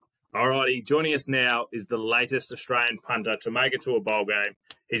Alrighty, joining us now is the latest Australian punter to make it to a bowl game.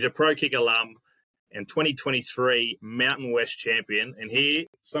 He's a Pro Kick alum and 2023 Mountain West champion. And here,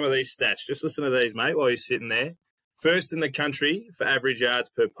 some of these stats. Just listen to these, mate, while you're sitting there. First in the country for average yards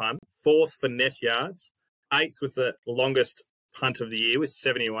per punt. Fourth for net yards. Eighth with the longest punt of the year with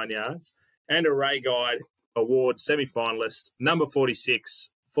 71 yards. And a Ray Guide Award semi-finalist, number 46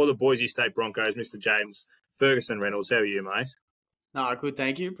 for the Boise State Broncos, Mr. James Ferguson-Reynolds. How are you, mate? No, good,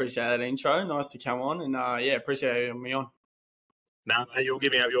 thank you. Appreciate that intro. Nice to come on, and appreciate you having me on. No, you're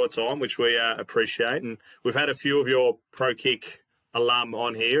giving up your time, which we appreciate. And we've had a few of your Pro Kick alum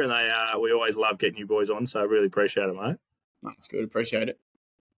on here, and we always love getting you boys on, so I really appreciate it, mate. That's good. Appreciate it.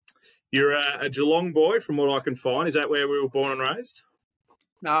 You're a Geelong boy, from what I can find. Is that where we were born and raised?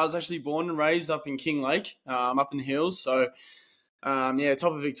 No, I was actually born and raised up in King Lake, up in the hills. So, top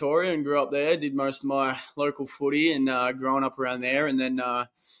of Victoria, and grew up there. Did most of my local footy and growing up around there. And then,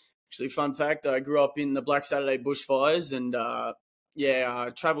 actually, fun fact, I grew up in the Black Saturday bushfires and,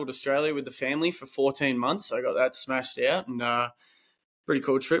 travelled Australia with the family for 14 months. So I got that smashed out and pretty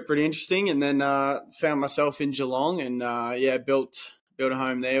cool trip, pretty interesting. And then found myself in Geelong and, built a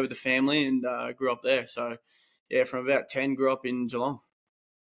home there with the family and grew up there. So, from about 10, grew up in Geelong.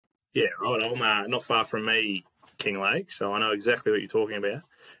 Yeah, right. I'm not far from me, King Lake, so I know exactly what you're talking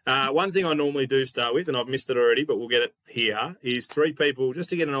about. One thing I normally do start with, and I've missed it already, but we'll get it here, is three people, just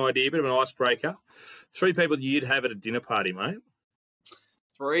to get an idea, a bit of an icebreaker. Three people you'd have at a dinner party, mate.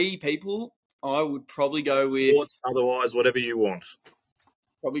 Three people, I would probably go with... Sports, otherwise, whatever you want.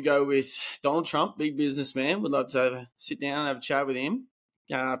 Probably go with Donald Trump, big businessman. Would love to sit down and have a chat with him.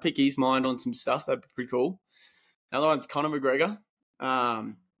 Pick his mind on some stuff. That'd be pretty cool. Another one's Conor McGregor.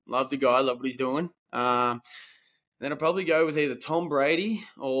 Love the guy, love what he's doing. Then I'll probably go with either Tom Brady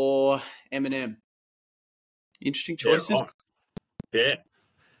or Eminem. Interesting choices. Yeah, right. Yeah.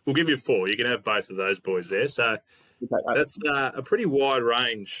 We'll give you four. You can have both of those boys there. So that's a pretty wide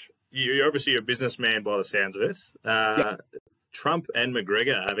range. You're obviously a businessman by the sounds of it. Yep. Trump and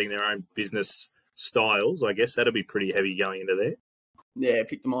McGregor having their own business styles, I guess that'll be pretty heavy going into there. Yeah,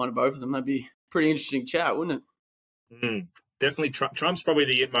 pick the mind of both of them. That'd be a pretty interesting chat, wouldn't it? Definitely. Trump's probably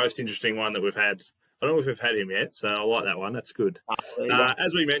the most interesting one that we've had. I don't know if we've had him yet, so I like that one. That's good.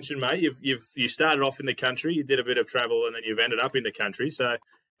 As we mentioned, mate, you started off in the country, you did a bit of travel, and then you've ended up in the country. So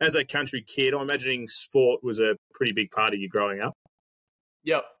as a country kid, I'm imagining sport was a pretty big part of you growing up.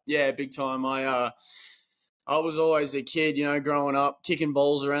 Yep. Yeah, big time. I was always a kid, growing up, kicking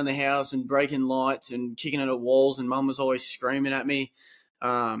balls around the house and breaking lights and kicking it at walls, and Mum was always screaming at me.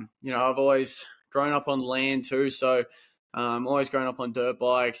 I've always grown up on land too, so always grown up on dirt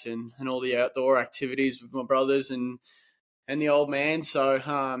bikes and all the outdoor activities with my brothers and the old man. So,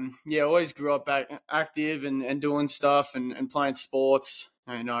 always grew up active and doing stuff and playing sports.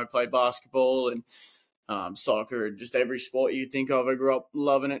 I played basketball and soccer, just every sport you think of. I grew up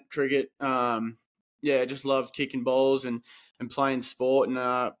loving it, cricket. Just loved kicking balls and playing sport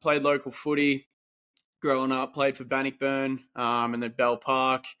and played local footy growing up, played for Bannockburn and then Bell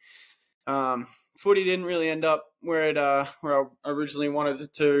Park. Footy didn't really end up where I originally wanted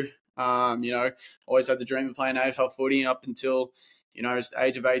it to. Always had the dream of playing AFL footy up until, the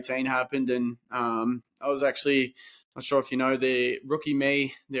age of 18 happened. And I was actually, not sure if you know, the Rookie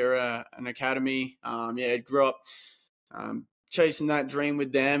Me, they're an academy. Grew up chasing that dream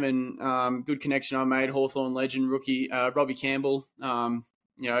with them and good connection I made. Hawthorn legend, rookie Robbie Campbell.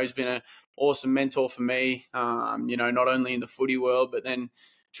 He's been an awesome mentor for me, not only in the footy world, but then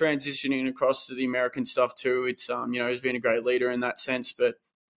transitioning across to the American stuff too. It's, he's been a great leader in that sense. But,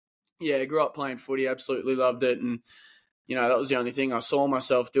 I grew up playing footy, absolutely loved it. And, that was the only thing I saw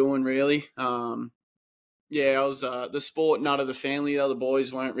myself doing, really. I was the sport nut of the family. The other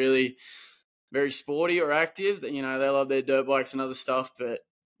boys weren't really very sporty or active. They love their dirt bikes and other stuff. But,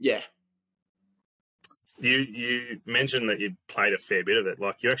 yeah. You mentioned that you played a fair bit of it.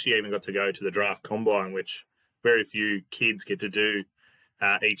 Like, you actually even got to go to the draft combine, which very few kids get to do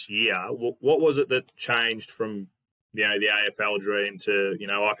each year. What was it that changed from, the AFL dream to,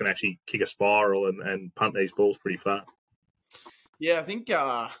 I can actually kick a spiral and punt these balls pretty far? Yeah, I think,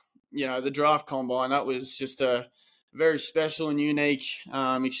 the draft combine, that was just a very special and unique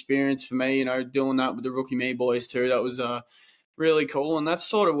experience for me, doing that with the Rookie Me boys too. That was really cool. And that's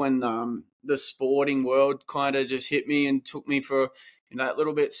sort of when the sporting world kind of just hit me and took me for that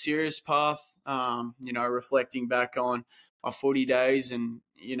little bit serious path, reflecting back on my footy days. And,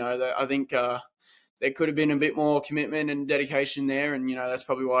 I think there could have been a bit more commitment and dedication there. And, that's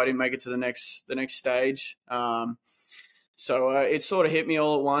probably why I didn't make it to the next stage. So it sort of hit me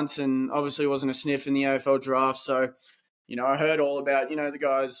all at once, and obviously wasn't a sniff in the AFL draft. So, I heard all about, the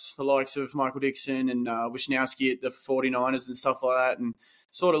guys, the likes of Michael Dixon and Wisniewski at the 49ers and stuff like that, and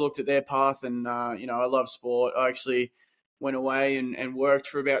sort of looked at their path. And, I love sport. I actually went away and worked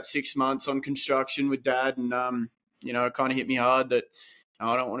for about 6 months on construction with Dad. And, it kind of hit me hard that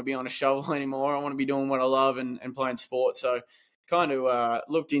I don't want to be on a shovel anymore. I want to be doing what I love and playing sport. So kind of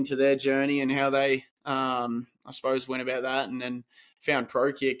looked into their journey and how they, I suppose, went about that, and then found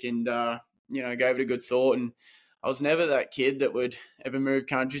Pro Kick and, gave it a good thought. And I was never that kid that would ever move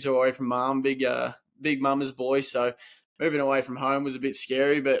countries away from mum, big mama's boy. So moving away from home was a bit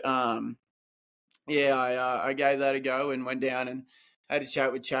scary, but I gave that a go and went down and had a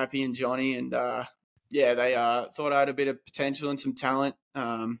chat with Chappie and Johnny, and they thought I had a bit of potential and some talent.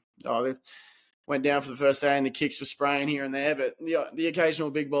 They went down for the first day and the kicks were spraying here and there, but the occasional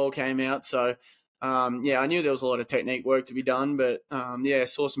big ball came out. So I knew there was a lot of technique work to be done, but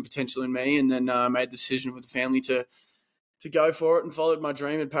saw some potential in me, and then made the decision with the family to go for it and followed my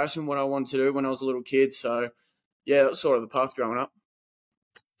dream and passion, what I wanted to do when I was a little kid. So that was sort of the path growing up.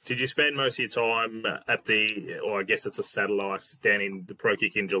 Did you spend most of your time at I guess it's a satellite down in the Pro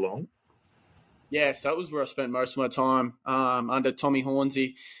Kick in Geelong? Yes, that was where I spent most of my time under Tommy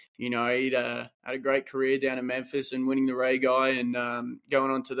Hornsey. He'd had a great career down in Memphis and winning the Ray Guy and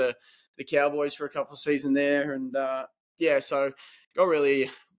going on to the Cowboys for a couple of seasons there. And, so got really,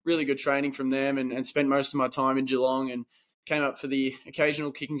 really good training from them and spent most of my time in Geelong and came up for the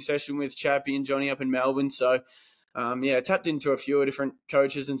occasional kicking session with Chappie and Johnny up in Melbourne. So, tapped into a few different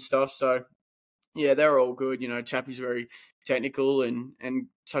coaches and stuff. So, they're all good. Chappie's very technical and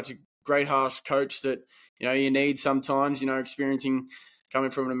such a great, harsh coach that, you need sometimes, experiencing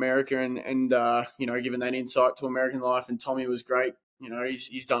coming from America and giving that insight to American life. And Tommy was great.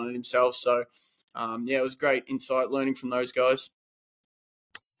 He's done it himself. So, it was great insight learning from those guys.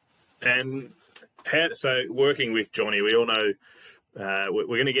 And so working with Johnny, we all know we're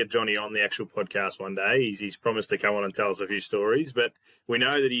going to get Johnny on the actual podcast one day. He's promised to come on and tell us a few stories, but we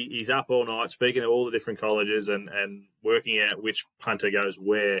know that he's up all night speaking to all the different colleges and working out which punter goes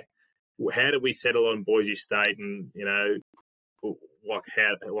where. How did we settle on Boise State, and what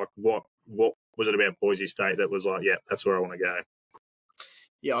was it about Boise State that was like, yeah, that's where I want to go?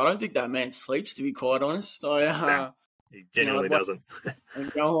 Yeah, I don't think that man sleeps, to be quite honest. He genuinely doesn't.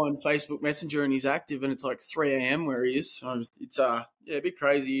 And go on Facebook Messenger and he's active, and it's like 3 a.m. where he is. So it's a bit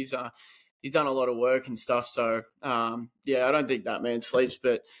crazy. He's done a lot of work and stuff. So I don't think that man sleeps.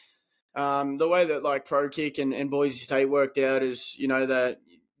 But the way that like Pro Kick and Boise State worked out is, that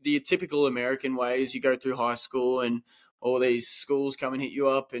the typical American way is you go through high school and all these schools come and hit you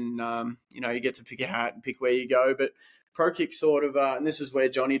up, and you get to pick a hat and pick where you go. But Pro Kick sort of, and this is where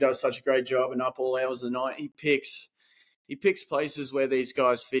Johnny does such a great job, and up all hours of the night, he picks places where these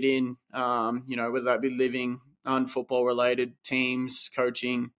guys fit in, whether that be living, non-football related teams,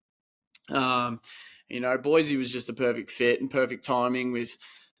 coaching. Boise was just a perfect fit and perfect timing with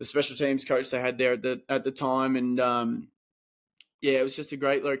the special teams coach they had there at the time. And, it was just a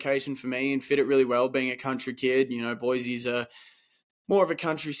great location for me and fit it really well being a country kid. Boise's more of a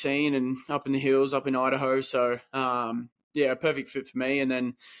country scene and up in the hills, up in Idaho. So, a perfect fit for me. And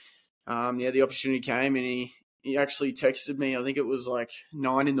then, the opportunity came and he actually texted me. I think it was like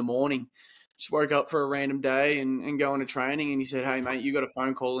 9 a.m. Just woke up for a random day and going to training. And he said, "Hey, mate, you got a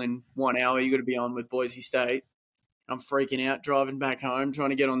phone call in 1 hour. You got to be on with Boise State." I'm freaking out, driving back home, trying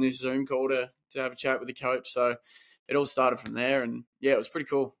to get on this Zoom call to have a chat with the coach. So it all started from there. And, it was pretty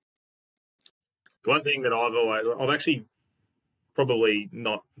cool. One thing that I've actually probably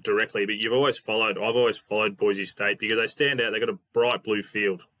not directly, but I've always followed Boise State because they stand out. They've got a bright blue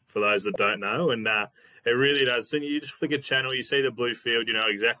field, for those that don't know, and it really does. So you just flick a channel, you see the blue field, you know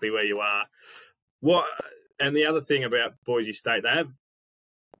exactly where you are. And the other thing about Boise State, they have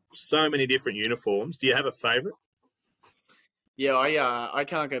so many different uniforms. Do you have a favourite? Yeah, I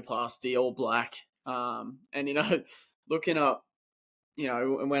can't go past the all black. And looking up,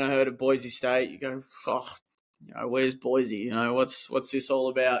 when I heard of Boise State, you go, where's Boise? What's this all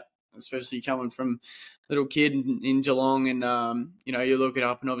about? Especially coming from a little kid in Geelong, and you look it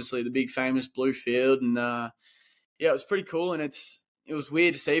up, and obviously the big famous blue field, and it was pretty cool, and it was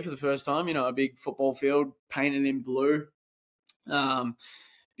weird to see for the first time, a big football field painted in blue.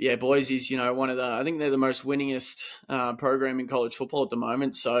 Boise's, I think they're the most winningest program in college football at the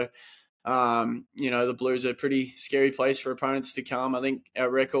moment. So, the Blues are a pretty scary place for opponents to come. I think our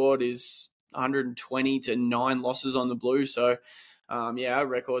record is 120 to 9 losses on the Blues. So, our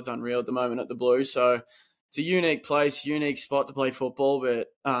record's unreal at the moment at the Blues. So, it's a unique place, unique spot to play football. But,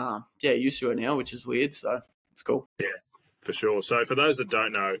 used to it now, which is weird. So, it's cool. Yeah, for sure. So, for those that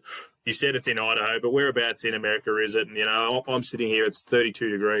don't know, You said it's in Idaho, but whereabouts in America is it? And, I'm sitting here, it's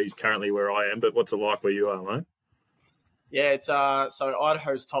 32 degrees currently where I am, but what's it like where you are, mate? Yeah, it's so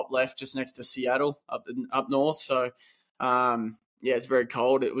Idaho's top left, just next to Seattle, up north. So, yeah, it's very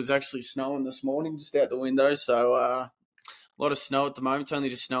cold. It was actually snowing this morning, just out the window. So, a lot of snow at the moment. It's only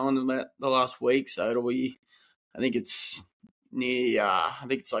just snowing about the last week, so it'll be. I think it's near. I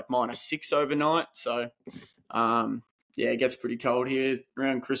think it's like -6 overnight. So, yeah, it gets pretty cold here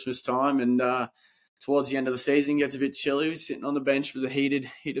around Christmas time, and towards the end of the season, gets a bit chilly. We're sitting on the bench with the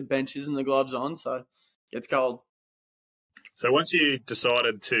heated benches and the gloves on, so it gets cold. So once you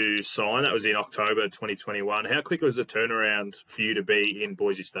decided to sign, that was in October 2021, how quick was the turnaround for you to be in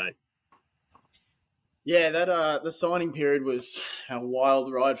Boise State? Yeah, that the signing period was a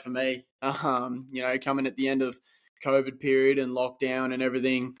wild ride for me. Coming at the end of COVID period and lockdown and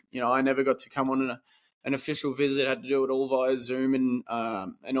everything, I never got to come on an official visit. I had to do it all via Zoom and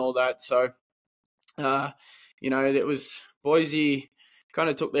all that. So, it was Boise kind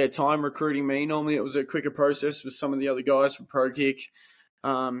of took their time recruiting me. Normally, it was a quicker process with some of the other guys from Pro Kick.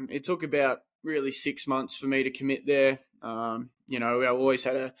 It took about really 6 months for me to commit there. I always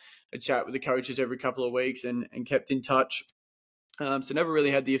had a chat with the coaches every couple of weeks and kept in touch. So never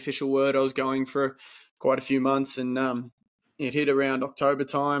really had the official word. I was going for quite a few months, and it hit around October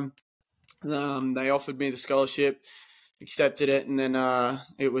time. They offered me the scholarship, accepted it, and then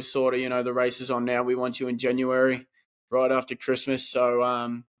it was sort of, the race is on now. We want you in January, right after Christmas. So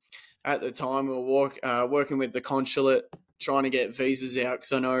at the time, we were working with the consulate, trying to get visas out,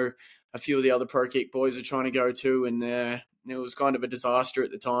 because I know a few of the other Pro Kick boys are trying to go too, and it was kind of a disaster at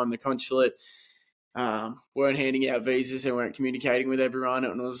the time. The consulate weren't handing out visas, they weren't communicating with everyone,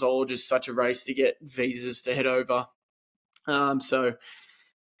 and it was all just such a race to get visas to head over. So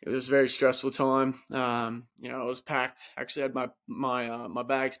it was a very stressful time. I was packed. Actually, had my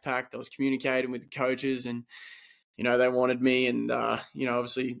bags packed. I was communicating with the coaches, and they wanted me. And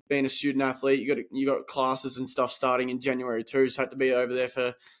obviously, being a student athlete, you got classes and stuff starting in January too. So I had to be over there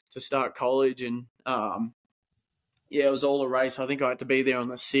to start college, and it was all a race. I think I had to be there on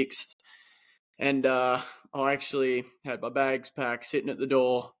the 6th, and I actually had my bags packed, sitting at the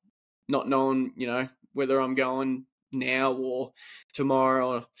door, not knowing whether I'm going now or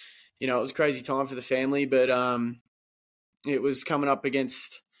tomorrow. It was a crazy time for the family, but it was coming up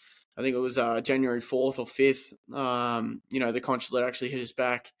against, I think it was January 4th or 5th. The consulate actually hit us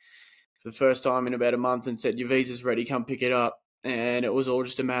back for the first time in about a month and said, your visa's ready, come pick it up. And it was all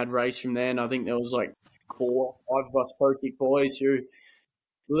just a mad race from there. And I think there was like 4 or 5 of us Pro Kick boys who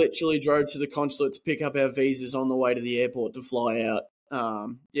literally drove to the consulate to pick up our visas on the way to the airport to fly out.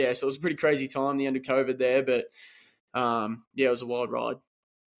 So it was a pretty crazy time, the end of COVID there, but it was a wild ride.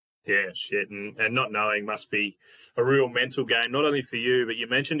 Yeah, shit. And not knowing must be a real mental game, not only for you, but you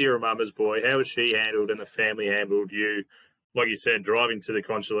mentioned you're a mama's boy. How was she handled and the family handled you? Like you said, driving to the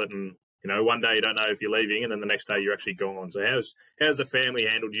consulate and, one day you don't know if you're leaving and then the next day you're actually gone. So how's the family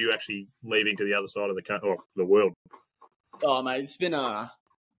handled you actually leaving to the other side of the world? Oh, mate, it's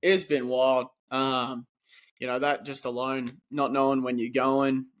been wild. That just alone, not knowing when you're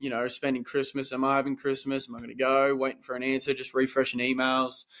going, spending Christmas. Am I having Christmas? Am I going to go? Waiting for an answer, just refreshing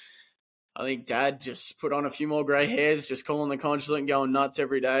emails. I think Dad just put on a few more grey hairs, just calling the consulate and going nuts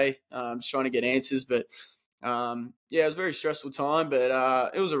every day, just trying to get answers. But, it was a very stressful time,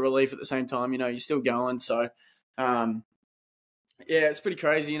 but it was a relief at the same time. You're still going. So, it's pretty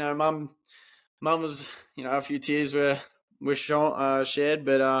crazy. Mum was, a few tears were shared,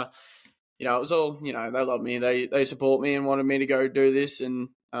 but it was all, they love me. They support me and wanted me to go do this. And,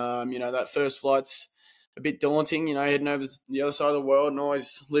 that first flight's a bit daunting, heading over to the other side of the world, and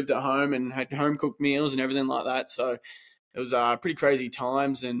always lived at home and had home-cooked meals and everything like that. So it was pretty crazy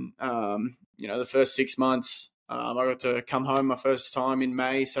times. And, the first 6 months, I got to come home my first time in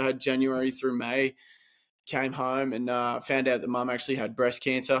May. So I had January through May, came home and found out that Mum actually had breast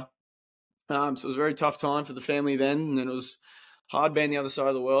cancer. So it was a very tough time for the family then, and it was hard being the other side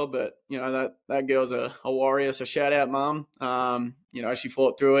of the world, but that girl's a warrior. So shout out, Mum. She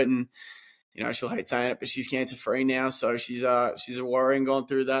fought through it, and she'll hate saying it, but she's cancer free now. So she's a warrior and gone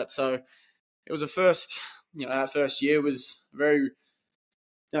through that. So it was a first. That first year was a very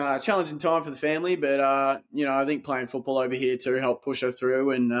challenging time for the family, but I think playing football over here too helped push her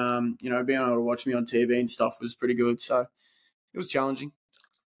through, and being able to watch me on TV and stuff was pretty good. So it was challenging.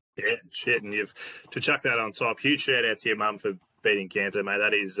 Yeah, shit, and you've to chuck that on top. Huge shout out to your mum for beating cancer, mate.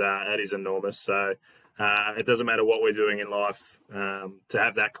 That is enormous. So it doesn't matter what we're doing in life, to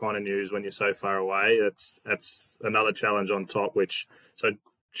have that kind of news when you're so far away. That's another challenge on top.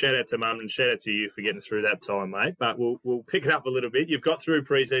 shout out to Mum and shout out to you for getting through that time, mate. But we'll pick it up a little bit. You've got through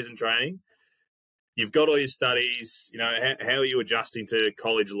pre-season training. You've got all your studies. You know, how are you adjusting to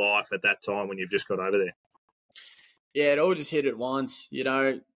college life at that time when you've just got over there? Yeah, it all just hit at once,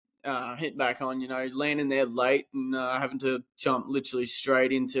 hit back on, landing there late and having to jump literally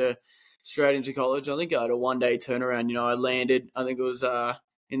straight into college. I think I had a 1-day turnaround. I landed, I think it was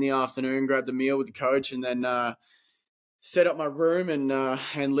in the afternoon, grabbed a meal with the coach and then set up my room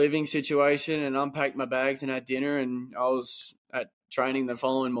and living situation and unpacked my bags and had dinner, and I was at training the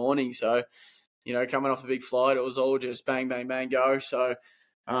following morning. So, coming off a big flight, it was all just bang, bang, bang, go. So,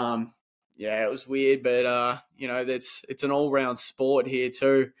 yeah, it was weird, but it's an all-round sport here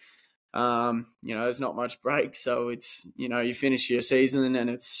too. There's not much break, so it's you finish your season and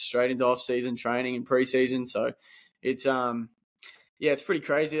it's straight into off-season training and pre-season. So it's it's pretty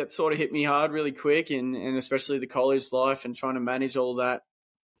crazy. That sort of hit me hard really quick, and especially the college life and trying to manage all that.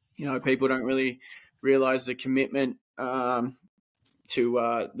 People don't really realize the commitment to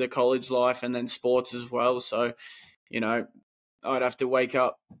the college life and then sports as well. So, I'd have to wake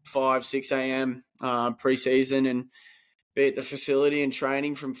up 5, 6 a.m. Pre-season and be at the facility and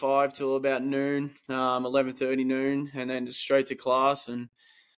training from 5 till about noon, 11:30 noon, and then just straight to class. And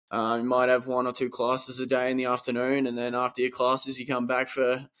you might have 1 or 2 classes a day in the afternoon, and then after your classes, you come back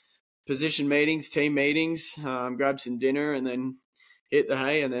for position meetings, team meetings, grab some dinner, and then hit the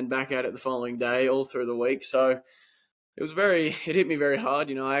hay, and then back at it the following day, all through the week. So it hit me very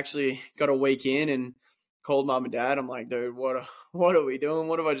hard. I actually got a week in and called mum and dad. I'm like, dude, what are we doing?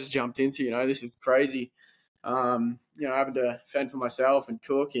 What have I just jumped into? This is crazy. Having to fend for myself and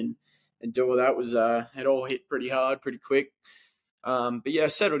cook and do all that was, it all hit pretty hard, pretty quick. But yeah,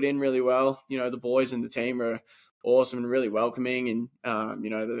 settled in really well. The boys and the team are awesome and really welcoming. And,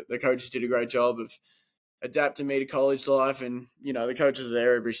 the coaches did a great job of adapting me to college life. And, the coaches are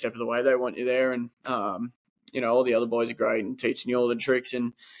there every step of the way. They want you there. And, all the other boys are great and teaching you all the tricks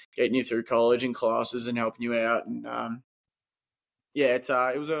and getting you through college and classes and helping you out. And, it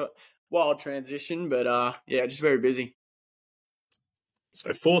was a wild transition, but, just very busy.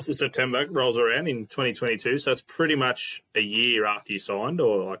 So 4th of September rolls around in 2022, so it's pretty much a year after you signed,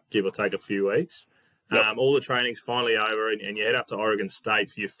 or like give or take a few weeks. Yep. All the training's finally over, and you head up to Oregon State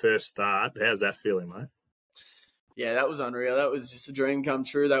for your first start. How's that feeling, mate? Yeah, that was unreal. That was just a dream come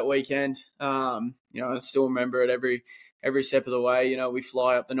true that weekend. I still remember it every step of the way. We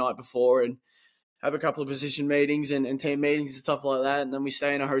fly up the night before and have a couple of position meetings and team meetings and stuff like that, and then we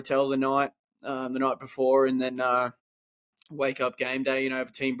stay in a hotel the night before, and then wake up game day, have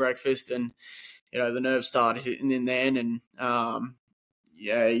a team breakfast, and the nerves started hitting in then, and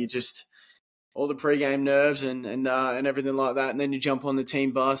you just all the pre-game nerves and everything like that, and then you jump on the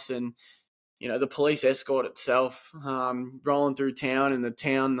team bus and the police escort itself rolling through town, and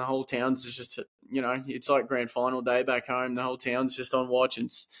the whole town's just it's like grand final day back home. The whole town's just on watch, and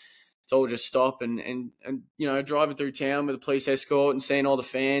it's all just stop and driving through town with a police escort and seeing all the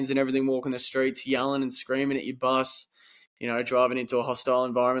fans and everything walking the streets yelling and screaming at your bus. Driving into a hostile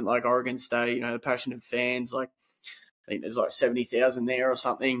environment like Oregon State, the passionate fans, like I think there's like 70,000 there or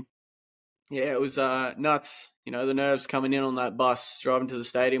something. Yeah, it was nuts. The nerves coming in on that bus, driving to the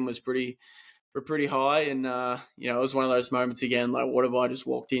stadium were pretty high. And, it was one of those moments again, like, what have I just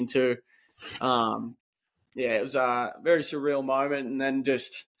walked into? It was a very surreal moment. And then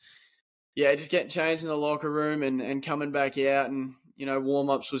just getting changed in the locker room and coming back out and,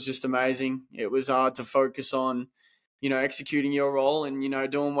 warm-ups was just amazing. It was hard to focus on, executing your role and,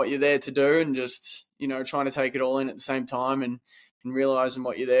 doing what you're there to do and just, trying to take it all in at the same time and realizing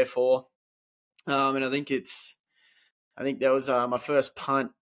what you're there for. And I think that was my first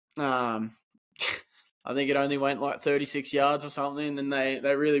punt. I think it only went like 36 yards or something, and they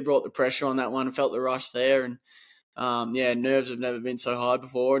really brought the pressure on that one and felt the rush there. And, nerves have never been so high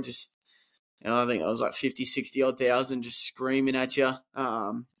before. Just, I think it was like 50, 60 odd thousand just screaming at you.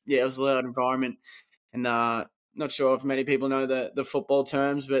 It was a loud environment. And not sure if many people know the football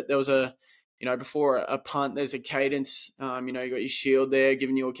terms, but there was before a punt, there's a cadence. You got your shield there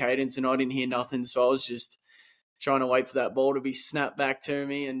giving you a cadence, and I didn't hear nothing. So I was just trying to wait for that ball to be snapped back to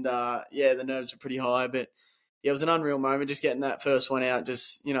me. And, the nerves are pretty high. But, it was an unreal moment just getting that first one out,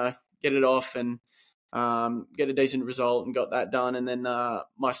 just, get it off and get a decent result and got that done. And then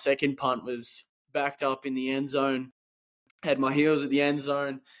my second punt was backed up in the end zone, had my heels at the end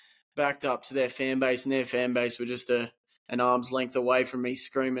zone, backed up to their fan base, and their fan base were just an arm's length away from me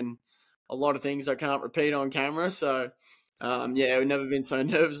screaming a lot of things I can't repeat on camera. So, I've never been so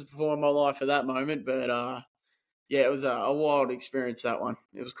nervous before in my life at that moment. But, it was a wild experience, that one.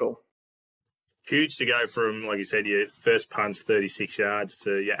 It was cool. Huge to go from, like you said, your first punch 36 yards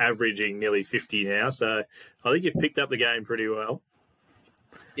to you're averaging nearly 50 now. So I think you've picked up the game pretty well.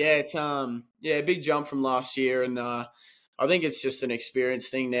 Yeah, it's a big jump from last year, and I think it's just an experience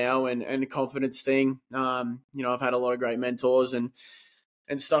thing now and a confidence thing. I've had a lot of great mentors and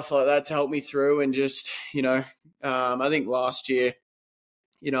stuff like that to help me through, and just I think last year,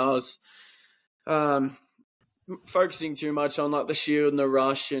 I was um, focusing too much on like the shield and the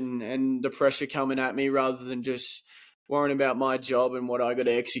rush and the pressure coming at me rather than just worrying about my job and what I got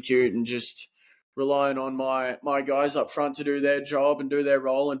to execute, and just relying on my guys up front to do their job and do their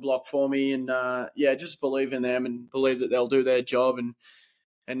role and block for me, and just believe in them and believe that they'll do their job,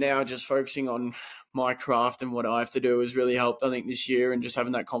 and now just focusing on my craft and what I have to do has really helped, I think, this year, and just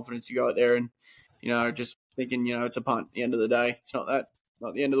having that confidence to go out there and just thinking it's a punt at the end of the day. It's not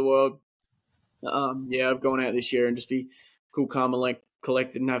the end of the world. I've gone out this year and just be cool, calm, and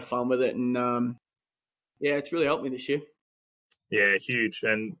collected and have fun with it. And it's really helped me this year. Yeah, huge.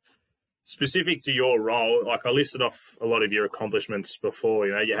 And specific to your role, like I listed off a lot of your accomplishments before.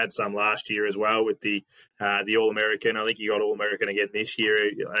 You had some last year as well with the All-American. I think you got All-American again this year,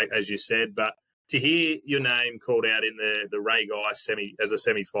 as you said. But to hear your name called out in the Ray Guy as a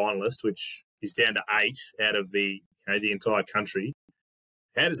semi-finalist, which is down to 8 out of the entire country,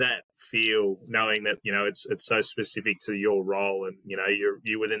 how does that feel, knowing that it's so specific to your role, and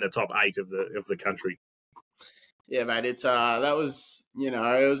you're within the top 8 of the country? Yeah, mate. It's that was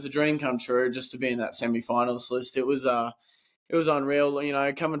it was a dream come true just to be in that semi-finals list. It was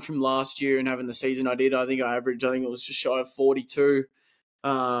unreal. Coming from last year and having the season I did, I think it was just shy of 42.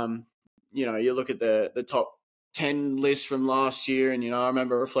 You look at the top 10 list from last year, and I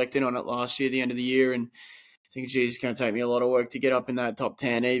remember reflecting on it last year, the end of the year, and I think, geez, it's going to take me a lot of work to get up in that top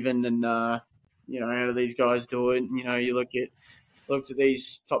 10 even. And, how do these guys do it? And, you look at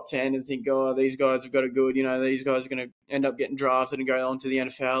these top 10 and think, oh, these guys have got it good. These guys are going to end up getting drafted and go on to the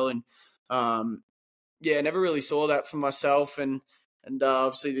NFL. And, never really saw that for myself. And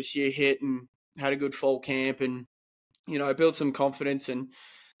obviously this year hit and had a good fall camp, and, I built some confidence, and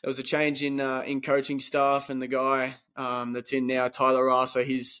there was a change in coaching staff, and the guy that's in now, Tyler Rasa,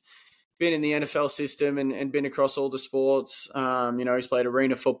 he's been in the NFL system and been across all the sports. He's played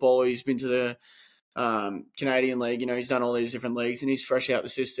arena football. He's been to the Canadian League. He's done all these different leagues, and he's fresh out the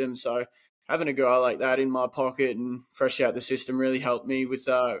system. So having a guy like that in my pocket and fresh out the system really helped me with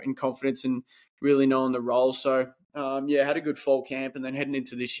in confidence and really knowing the role. So had a good fall camp, and then heading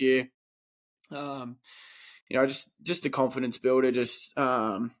into this year, just a confidence builder.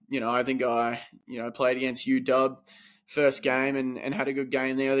 I think I played against UW first game and had a good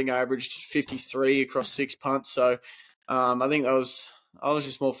game there. I think I averaged 53 across 6 punts. So I think I was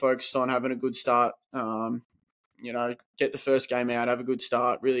just more focused on having a good start. Get the first game out, have a good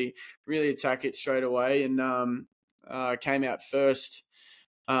start, really, really attack it straight away, and came out first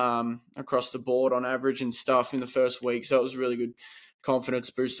across the board on average and stuff in the first week. So it was really good confidence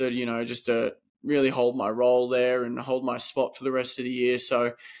booster, just to really hold my role there and hold my spot for the rest of the year.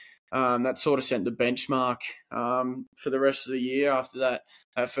 So that sort of set the benchmark for the rest of the year after that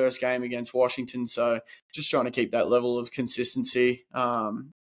first game against Washington. So just trying to keep that level of consistency, I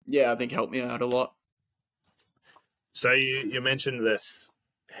think helped me out a lot. So you mentioned that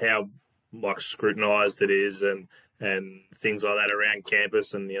how scrutinised it is and things like that around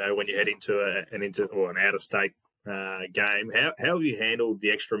campus, and when you head into an out of state game, how have you handled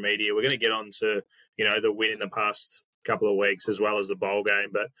the extra media? We're going to get on to the win in the past couple of weeks as well as the bowl game,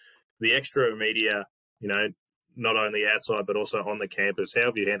 but the extra media, not only outside but also on the campus, how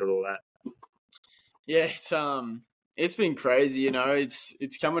have you handled all that? Yeah, it's been crazy.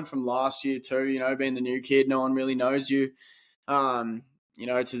 It's coming from last year too. Being the new kid, no one really knows you. To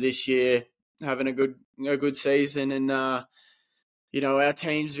this year having a good season, and our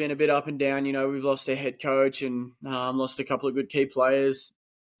team's been a bit up and down. We've lost our head coach and lost a couple of good key players.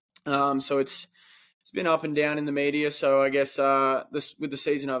 So it's been up and down in the media. So I guess with the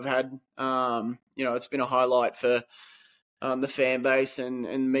season I've had, it's been a highlight for the fan base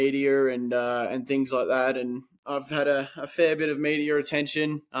and media and things like that. And I've had a fair bit of media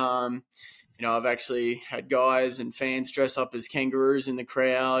attention. I've actually had guys and fans dress up as kangaroos in the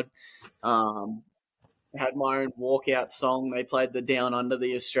crowd. Had my own walkout song. They played the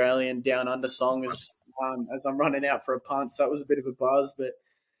the Australian Down Under song as I'm running out for a punt. So that was a bit of a buzz, but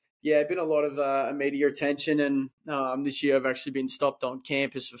yeah, been a lot of media attention, and this year I've actually been stopped on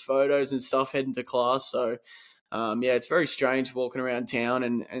campus for photos and stuff heading to class. So it's very strange walking around town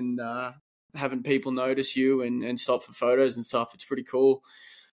and having people notice you and stop for photos and stuff. It's pretty cool.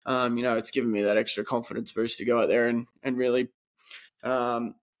 It's given me that extra confidence boost to go out there and really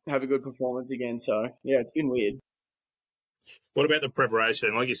have a good performance again. So yeah, it's been weird. What about the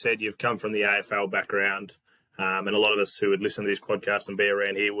preparation? Like you said, you've come from the AFL background, and a lot of us who would listen to this podcast and be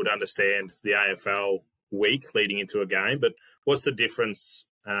around here would understand the AFL week leading into a game. But what's the difference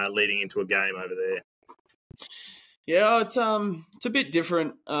leading into a game over there? Yeah, it's a bit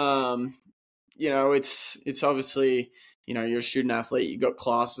different. It's obviously, you're a student athlete, you got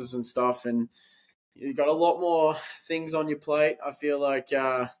classes and stuff, and you got a lot more things on your plate. I feel like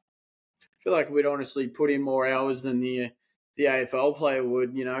we'd honestly put in more hours than the AFL player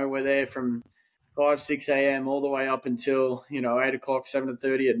would. We're there from 5-6 a.m. all the way up until 8 o'clock,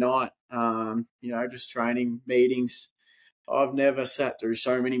 7:30 at night. Just training, meetings. I've never sat through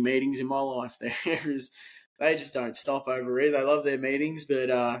so many meetings in my life. They just don't stop over here. They love their meetings,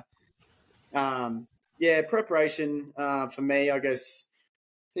 but preparation for me, I guess,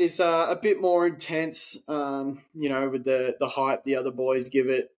 is a bit more intense. With the hype the other boys give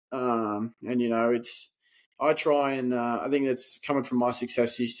it, and it's. I try and I think that's coming from my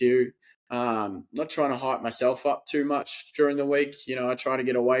successes too. Not trying to hype myself up too much during the week. I try to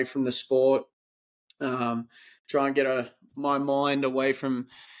get away from the sport. Try and get my mind away from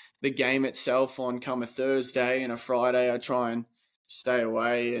the game itself on come a Thursday and a Friday. I try and stay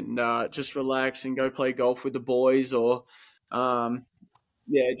away and just relax and go play golf with the boys, or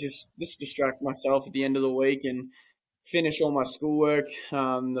just distract myself at the end of the week and finish all my schoolwork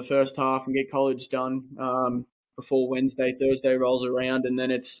the first half and get college done before Thursday rolls around, and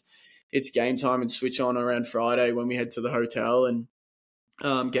then it's game time and switch on around Friday when we head to the hotel, and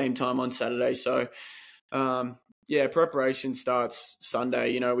game time on Saturday. So preparation starts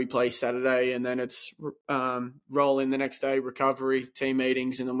Sunday. We play Saturday, and then it's roll in the next day, recovery, team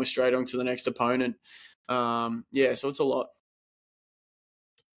meetings, and then we're straight on to the next opponent. So it's a lot.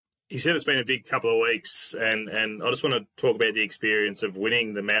 You said it's been a big couple of weeks, and I just want to talk about the experience of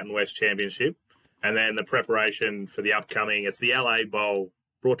winning the Mountain West Championship and then the preparation for the upcoming. It's the LA Bowl,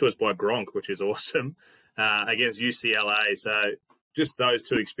 brought to us by Gronk, which is awesome, against UCLA. So just those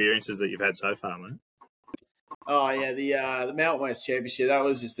two experiences that you've had so far, mate. Oh yeah, the Mountain West Championship, that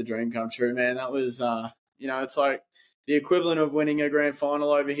was just a dream come true, man. That was it's like the equivalent of winning a grand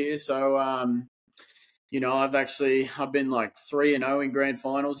final over here. So I've been like 3-0 in grand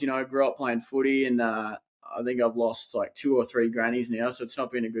finals. I grew up playing footy, and I think I've lost like 2 or 3 grannies now, so it's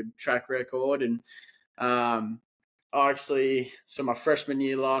not been a good track record. And my freshman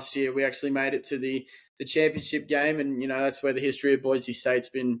year last year, we actually made it to the championship game, and that's where the history of Boise State's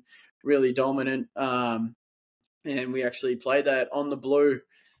been really dominant. And we actually played that on the blue,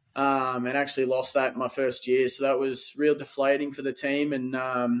 and actually lost that in my first year, so that was real deflating for the team, and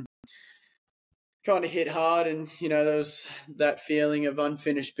kind of hit hard. And there was that feeling of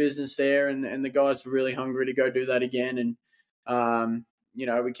unfinished business there, and the guys were really hungry to go do that again. And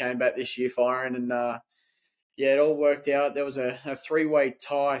we came back this year firing, and it all worked out. There was a 3-way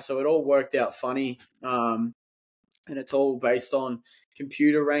tie, so it all worked out funny. And it's all based on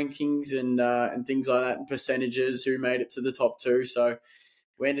computer rankings and things like that, and percentages who made it to the top 2. So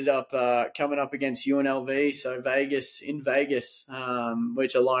we ended up coming up against UNLV, so Vegas,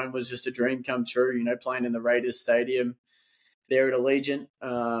 which alone was just a dream come true. Playing in the Raiders Stadium there at Allegiant,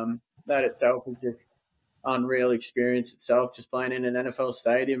 that itself is just unreal experience itself. Just playing in an NFL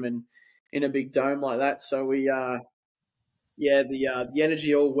stadium and in a big dome like that. So we, the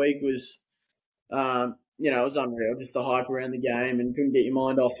energy all week was. It was unreal, just the hype around the game, and couldn't get your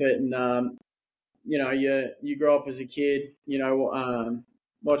mind off it. And, you grow up as a kid,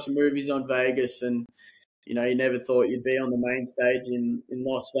 watching movies on Vegas, and, you never thought you'd be on the main stage in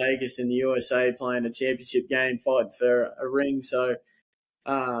Las Vegas in the USA playing a championship game, fighting for a ring. So,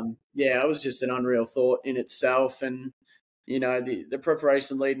 it was just an unreal thought in itself. And, the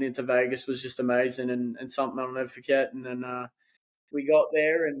preparation leading into Vegas was just amazing and something I'll never forget. And then, we got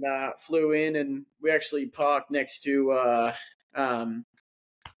there and flew in, and we actually parked next to what's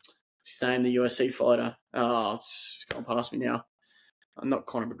his name, the UFC fighter. Oh, it's gone past me now. I'm not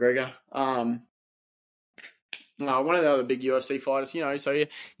Conor McGregor. One of the other big UFC fighters. So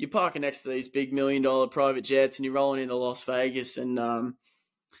you're parking next to these big $1 million private jets, and you're rolling into Las Vegas, and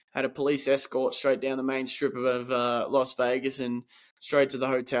had a police escort straight down the main strip of Las Vegas and straight to the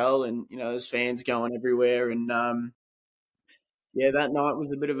hotel, and there's fans going everywhere, and that night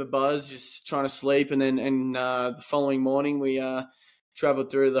was a bit of a buzz, just trying to sleep. And then the following morning, we traveled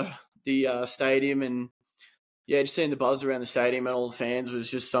through the stadium, and just seeing the buzz around the stadium and all the fans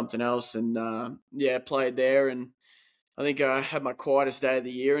was just something else. And played there, and I think I had my quietest day of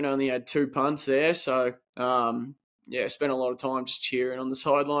the year and only had 2 punts there. So spent a lot of time just cheering on the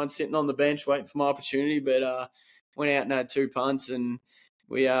sideline, sitting on the bench, waiting for my opportunity. But went out and had 2 punts, and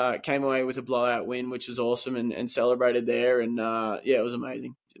we came away with a blowout win, which was awesome, and celebrated there. And it was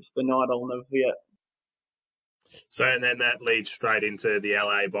amazing. Just the night I'll never forget. So, and then that leads straight into the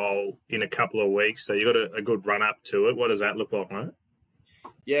LA Bowl in a couple of weeks. So you got a good run up to it. What does that look like, mate?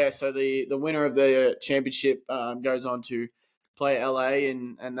 Yeah, so the winner of the championship goes on to play LA,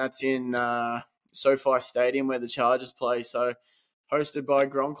 and that's in SoFi Stadium where the Chargers play. So hosted by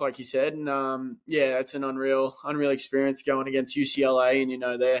Gronk, like you said, and it's an unreal experience going against UCLA, and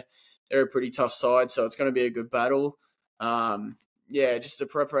they're a pretty tough side, so it's going to be a good battle. Just the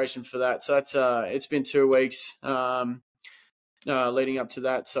preparation for that. So that's it's been 2 weeks leading up to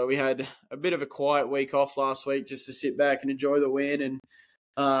that. So we had a bit of a quiet week off last week just to sit back and enjoy the win and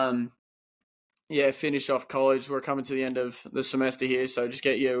finish off college. We're coming to the end of the semester here, so just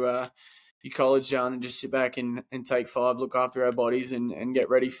get your college done and just sit back and take 5, look after our bodies and get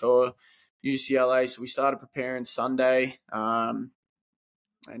ready for UCLA. So we started preparing Sunday, looking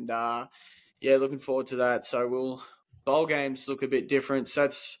forward to that. So bowl games look a bit different. So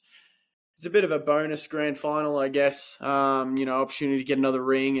it's a bit of a bonus grand final, I guess. Opportunity to get another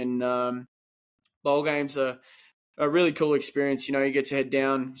ring, and bowl games are a really cool experience. You get to head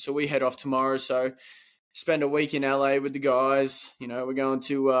down. So we head off tomorrow. So spend a week in LA with the guys. We're going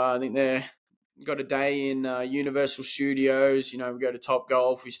to, I think they've got a day in Universal Studios. We go to Top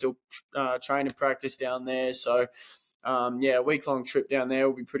Golf. We still train and practice down there. So, a week-long trip down there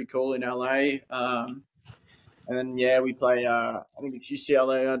will be pretty cool in LA. And then, we play, I think it's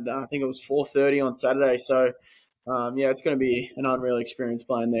UCLA. I think it was 4:30 on Saturday. So, it's going to be an unreal experience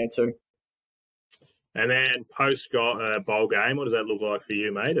playing there too. And then post bowl game, what does that look like for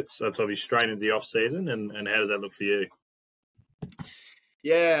you, mate? It's obviously straight into the off season, and how does that look for you?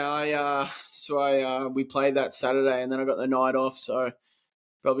 Yeah, we played that Saturday, and then I got the night off. So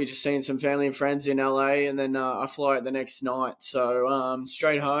probably just seeing some family and friends in LA, and then I fly out the next night. So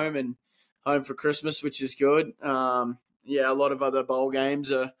straight home and home for Christmas, which is good. A lot of other bowl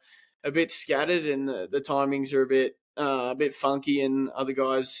games are a bit scattered, and the timings are a bit funky, and other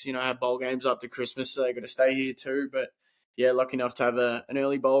guys, have bowl games up to Christmas, so they got to stay here too. But lucky enough to have an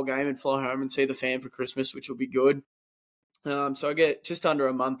early bowl game and fly home and see the fam for Christmas, which will be good. So I get just under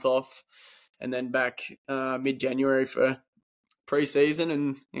a month off, and then back mid-January for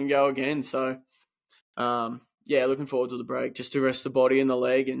pre-season and go again. So looking forward to the break, just to rest the body and the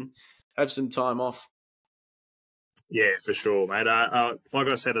leg and have some time off. Yeah, for sure, mate. Like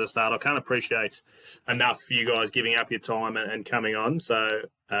I said at the start, I can't appreciate enough you guys giving up your time and coming on. So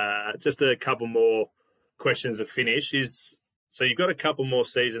just a couple more questions to finish. So you've got a couple more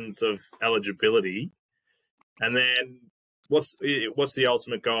seasons of eligibility, and then what's the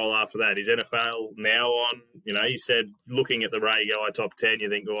ultimate goal after that? Is NFL now on? You said looking at the radio top 10, you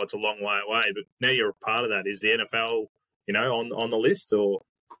think, it's a long way away, but now you're a part of that. Is the NFL, on the list or?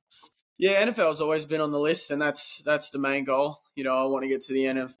 Yeah, NFL's always been on the list, and that's the main goal. I want to get to the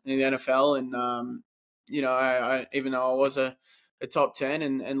NFL, and I even though I was a top 10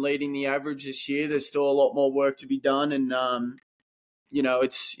 and leading the average this year, there's still a lot more work to be done, and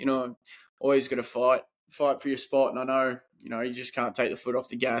it's always got to fight for your spot, and I know you just can't take the foot off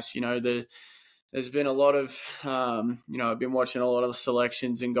the gas. There's been a lot of I've been watching a lot of the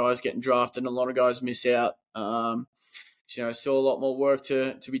selections and guys getting drafted, and a lot of guys miss out. Still a lot more work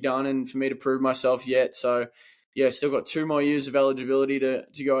to be done and for me to prove myself yet. So, still got 2 more years of eligibility to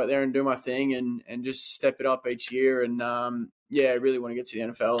go out there and do my thing and just step it up each year. And, I really want to get to the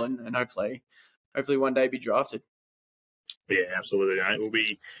NFL and hopefully one day be drafted. Yeah, absolutely, mate. We'll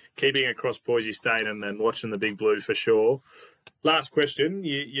be keeping across Boise State and watching the Big Blue for sure. Last question.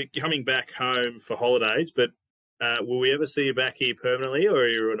 You're coming back home for holidays, but will we ever see you back here permanently, or are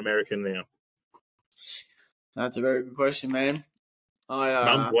you an American now? That's a very good question, man.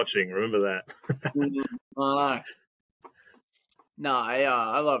 Mum's watching. Remember that. I know. No,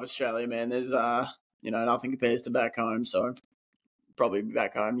 I love Australia, man. There's nothing compares to back home, so probably be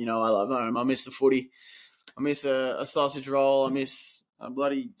back home. I love home. I miss the footy. I miss a sausage roll. I miss a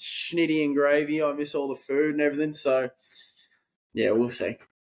bloody schnitty and gravy. I miss all the food and everything. So we'll see.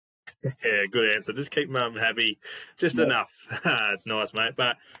 Yeah, good answer. Just keep Mum happy, just enough. It's nice, mate.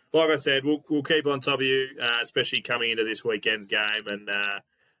 But like I said, we'll keep on top of you, especially coming into this weekend's game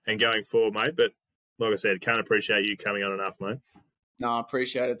and going forward, mate. But like I said, can't appreciate you coming on enough, mate. No, I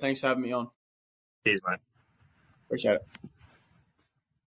appreciate it. Thanks for having me on. Cheers, mate. Appreciate it.